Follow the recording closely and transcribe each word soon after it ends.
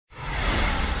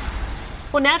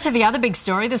Well, now to the other big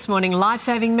story this morning.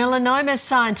 Life-saving melanoma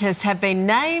scientists have been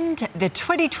named the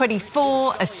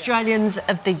 2024 Australians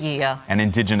of the Year. An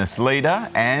Indigenous leader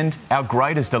and our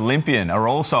greatest Olympian are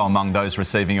also among those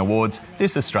receiving awards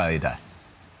this Australia Day.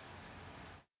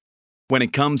 When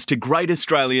it comes to great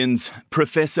Australians,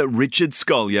 Professor Richard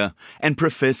Scolyer and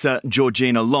Professor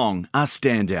Georgina Long are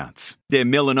standouts. They're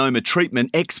melanoma treatment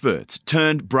experts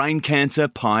turned brain cancer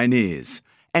pioneers,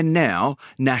 and now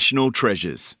national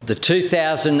treasures. The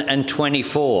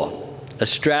 2024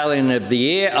 Australian of the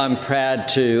Year, I'm proud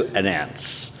to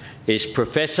announce, is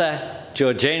Professor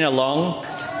Georgina Long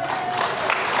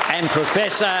and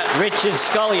Professor Richard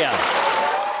Scolyer.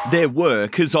 Their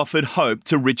work has offered hope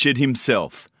to Richard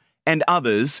himself and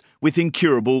others with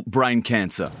incurable brain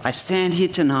cancer. I stand here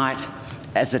tonight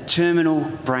as a terminal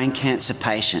brain cancer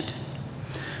patient.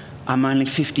 I'm only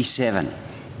 57.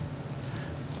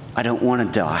 I don't want to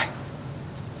die.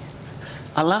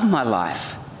 I love my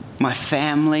life, my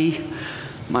family,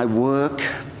 my work.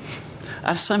 I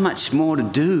have so much more to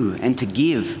do and to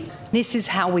give. This is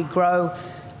how we grow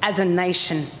as a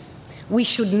nation. We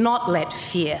should not let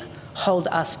fear hold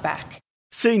us back.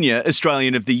 Senior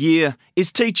Australian of the Year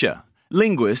is teacher,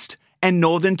 linguist and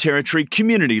Northern Territory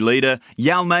community leader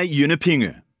Yalmay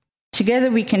Yunupingu. Together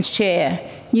we can share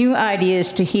new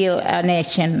ideas to heal our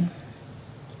nation.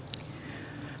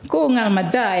 Ko ngal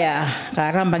madaya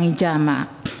ka rambang ijama.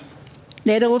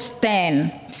 Let all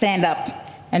stand up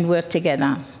and work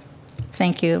together.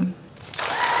 Thank you.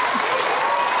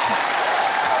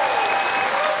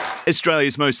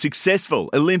 Australia's most successful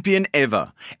Olympian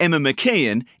ever, Emma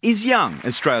McKeon, is Young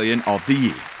Australian of the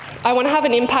Year. I want to have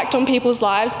an impact on people's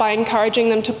lives by encouraging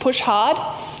them to push hard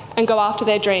and go after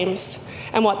their dreams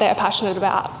and what they are passionate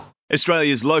about.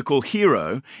 Australia's local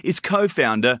hero is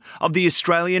co-founder of the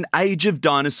Australian Age of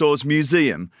Dinosaurs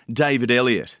Museum, David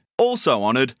Elliott. Also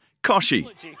honoured, Koshi,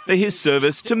 for his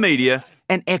service to media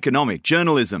and economic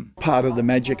journalism. Part of the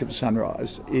magic of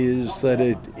Sunrise is that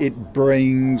it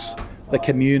brings the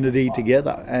community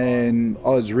together, and I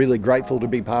was really grateful to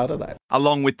be part of that.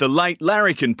 Along with the late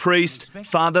larrikin priest,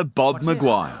 Father Bob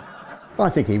Maguire. I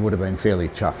think he would have been fairly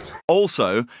chuffed.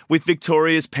 Also with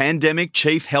Victoria's Pandemic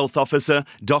Chief Health Officer,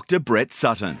 Dr Brett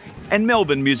Sutton, and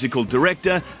Melbourne musical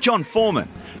director, John Foreman,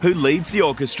 who leads the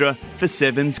orchestra for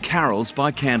Seven's Carols by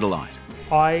Candlelight.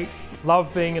 I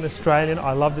love being an Australian,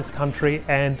 I love this country,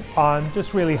 and I'm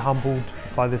just really humbled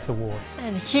by this award.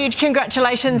 And huge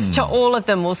congratulations to all of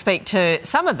them. We'll speak to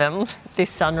some of them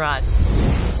this sunrise.